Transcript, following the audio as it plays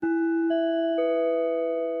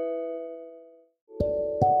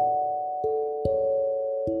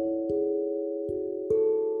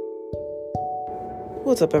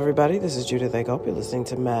What's up, everybody? This is Judith. I hope you're listening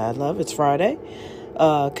to Mad Love. It's Friday.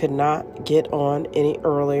 Could not get on any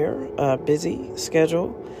earlier. Busy schedule.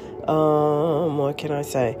 What can I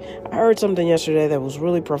say? I heard something yesterday that was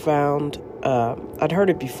really profound. I'd heard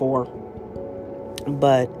it before,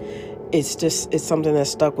 but it's something that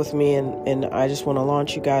stuck with me, and I just want to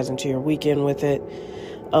launch you guys into your weekend with it.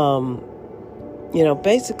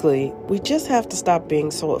 Basically, we just have to stop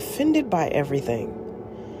being so offended by everything.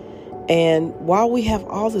 And while we have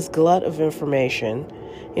all this glut of information,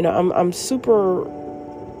 I'm super,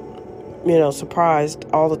 surprised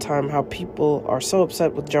all the time how people are so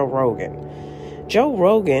upset with Joe Rogan. Joe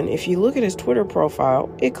Rogan, if you look at his Twitter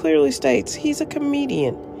profile, it clearly states he's a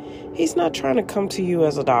comedian. He's not trying to come to you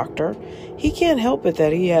as a doctor. He can't help it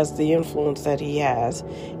that he has the influence that he has.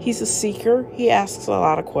 He's a seeker. He asks a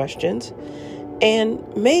lot of questions. And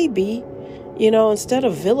maybe, instead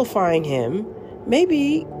of vilifying him,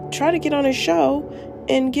 maybe try to get on his show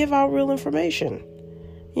and give out real information.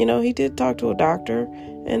 He did talk to a doctor,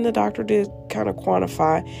 and the doctor did kind of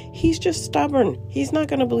quantify. He's just stubborn. He's not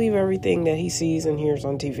going to believe everything that he sees and hears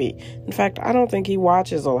on TV. In fact, I don't think he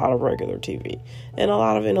watches a lot of regular TV. And a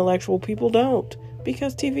lot of intellectual people don't,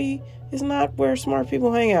 because TV is not where smart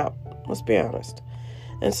people hang out. Let's be honest.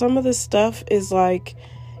 And some of this stuff is like,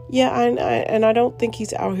 I don't think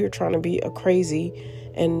he's out here trying to be a crazy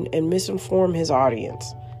and misinform his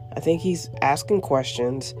audience. I think he's asking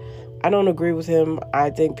questions. I don't agree with him. I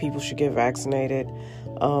think people should get vaccinated.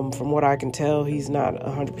 From what I can tell, he's not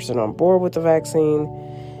 100% on board with the vaccine,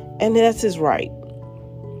 and that's his right.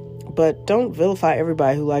 But don't vilify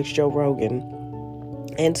everybody who likes Joe Rogan.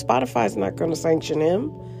 And Spotify's not going to sanction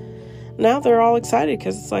him. Now they're all excited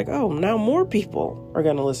because it's like, oh, now more people are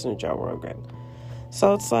going to listen to Joe Rogan.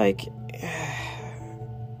 So it's like,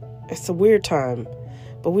 it's a weird time,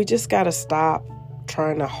 but we just got to stop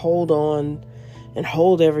trying to hold on and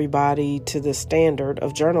hold everybody to the standard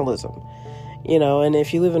of journalism. And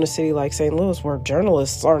if you live in a city like St. Louis where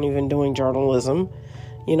journalists aren't even doing journalism,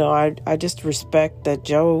 I just respect that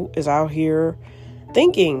Joe is out here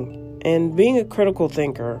thinking and being a critical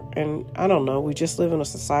thinker. And I don't know, we just live in a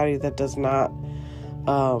society that does not,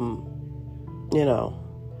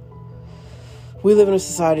 we live in a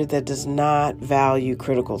society that does not value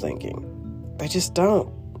critical thinking. They just don't,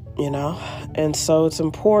 And so it's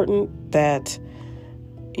important that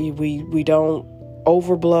we don't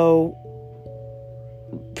overblow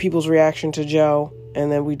people's reaction to Joe,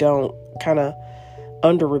 and then we don't kind of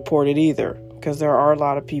underreport it either, because there are a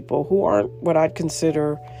lot of people who aren't what I'd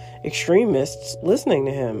consider extremists listening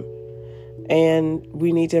to him. And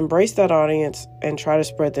we need to embrace that audience and try to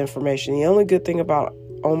spread the information. The only good thing about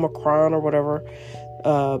Omicron or whatever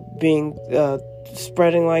being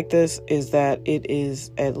spreading like this is that it is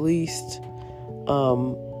at least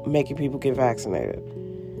making people get vaccinated,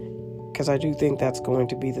 because I do think that's going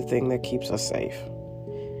to be the thing that keeps us safe.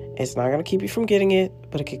 It's not going to keep you from getting it,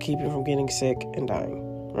 but it could keep you from getting sick and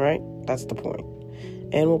dying, right? That's the point.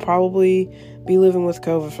 And we'll probably be living with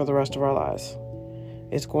COVID for the rest of our lives.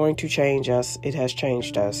 It's going to change us. It has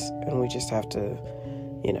changed us, and we just have to,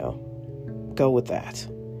 go with that.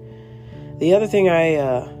 The other thing I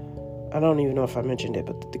don't even know if I mentioned it,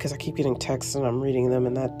 but because I keep getting texts and I'm reading them,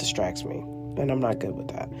 and that distracts me, and I'm not good with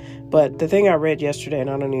that. But the thing I read yesterday, and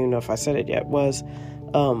I don't even know if I said it yet, was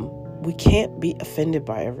we can't be offended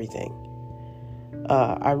by everything.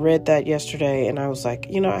 I read that yesterday, and I was like,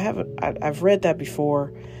 I've read that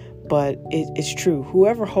before, but it's true.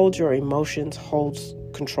 Whoever holds your emotions holds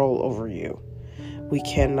control over you. We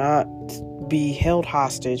cannot be held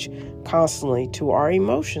hostage constantly to our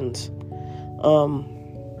emotions.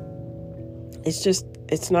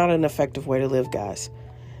 It's not an effective way to live, guys.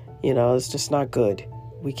 It's just not good.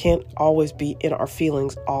 We can't always be in our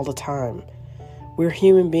feelings all the time. We're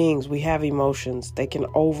human beings. We have emotions. They can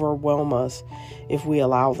overwhelm us if we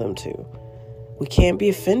allow them to. We can't be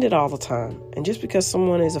offended all the time. And just because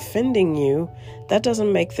someone is offending you, that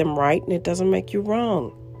doesn't make them right, and it doesn't make you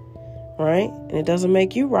wrong. Right? And it doesn't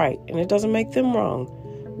make you right, and it doesn't make them wrong.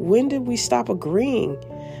 When did we stop agreeing?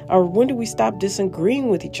 Or when did we stop disagreeing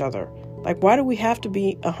with each other? Like, why do we have to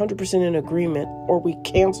be 100% in agreement, or we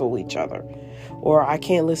cancel each other? Or I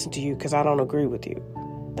can't listen to you because I don't agree with you.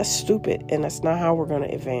 That's stupid, and that's not how we're going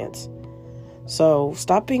to advance. So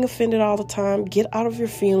stop being offended all the time. Get out of your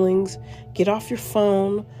feelings. Get off your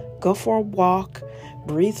phone. Go for a walk.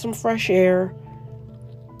 Breathe some fresh air.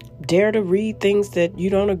 Dare to read things that you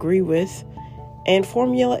don't agree with, and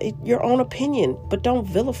formulate your own opinion. But don't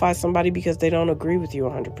vilify somebody because they don't agree with you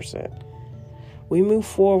 100%. We move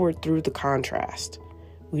forward through the contrast.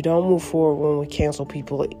 We don't move forward when we cancel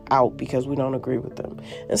people out because we don't agree with them.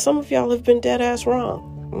 And some of y'all have been dead ass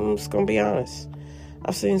wrong. I'm just going to be honest.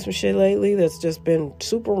 I've seen some shit lately that's just been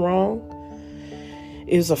super wrong.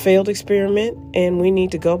 It was a failed experiment, and we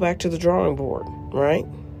need to go back to the drawing board, right?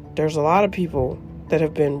 There's a lot of people that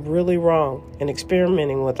have been really wrong in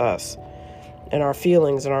experimenting with us and our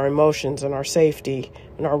feelings and our emotions and our safety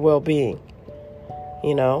and our well-being,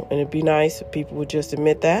 and it'd be nice if people would just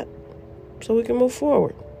admit that so we can move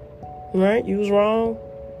forward, right? You was wrong.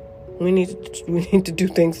 We need to do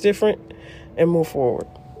things different and move forward.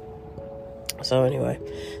 So anyway,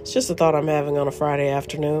 it's just a thought I'm having on a Friday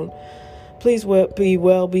afternoon. Please be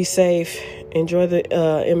well, be safe, enjoy the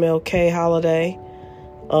MLK holiday,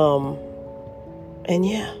 and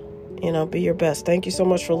yeah, be your best. Thank you so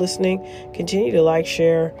much for listening. Continue to like,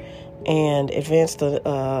 share, and advance the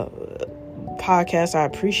podcast. I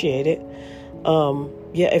appreciate it.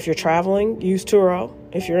 If you're traveling, use Turo.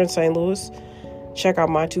 If you're in St. Louis, check out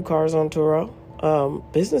my 2 cars on Turo.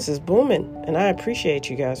 Business is booming, and I appreciate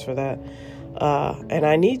you guys for that. And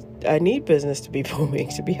I need business to be booming,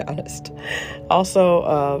 to be honest. Also,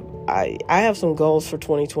 I have some goals for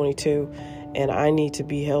 2022, and I need to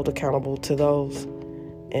be held accountable to those.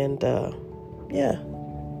 And so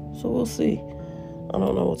we'll see. I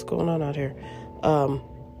don't know what's going on out here.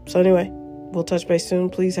 So anyway, we'll touch base soon.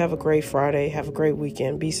 Please have a great Friday. Have a great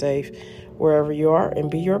weekend. Be safe wherever you are,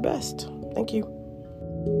 and be your best. Thank you.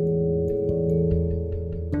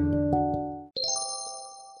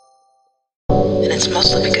 And it's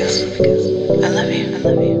mostly because I love you. I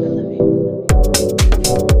love you. I love you.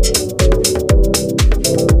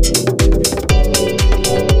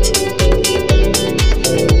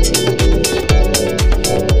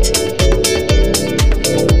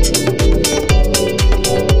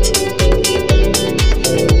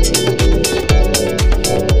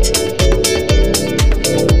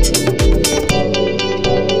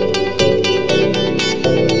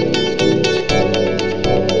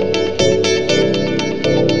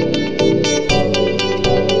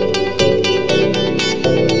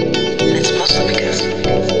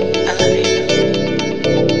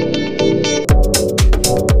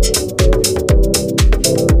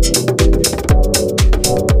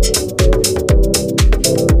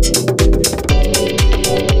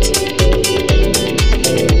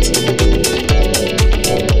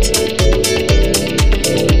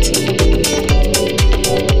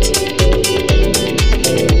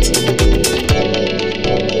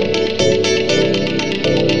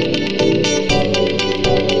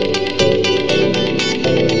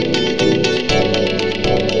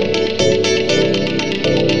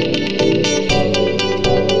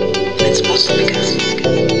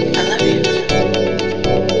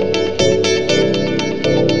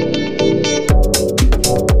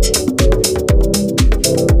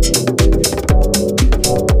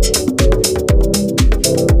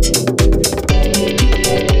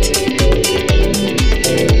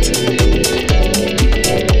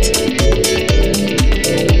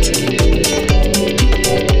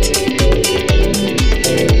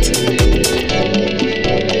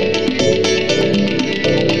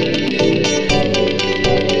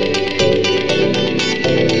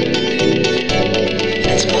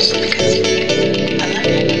 It's mostly because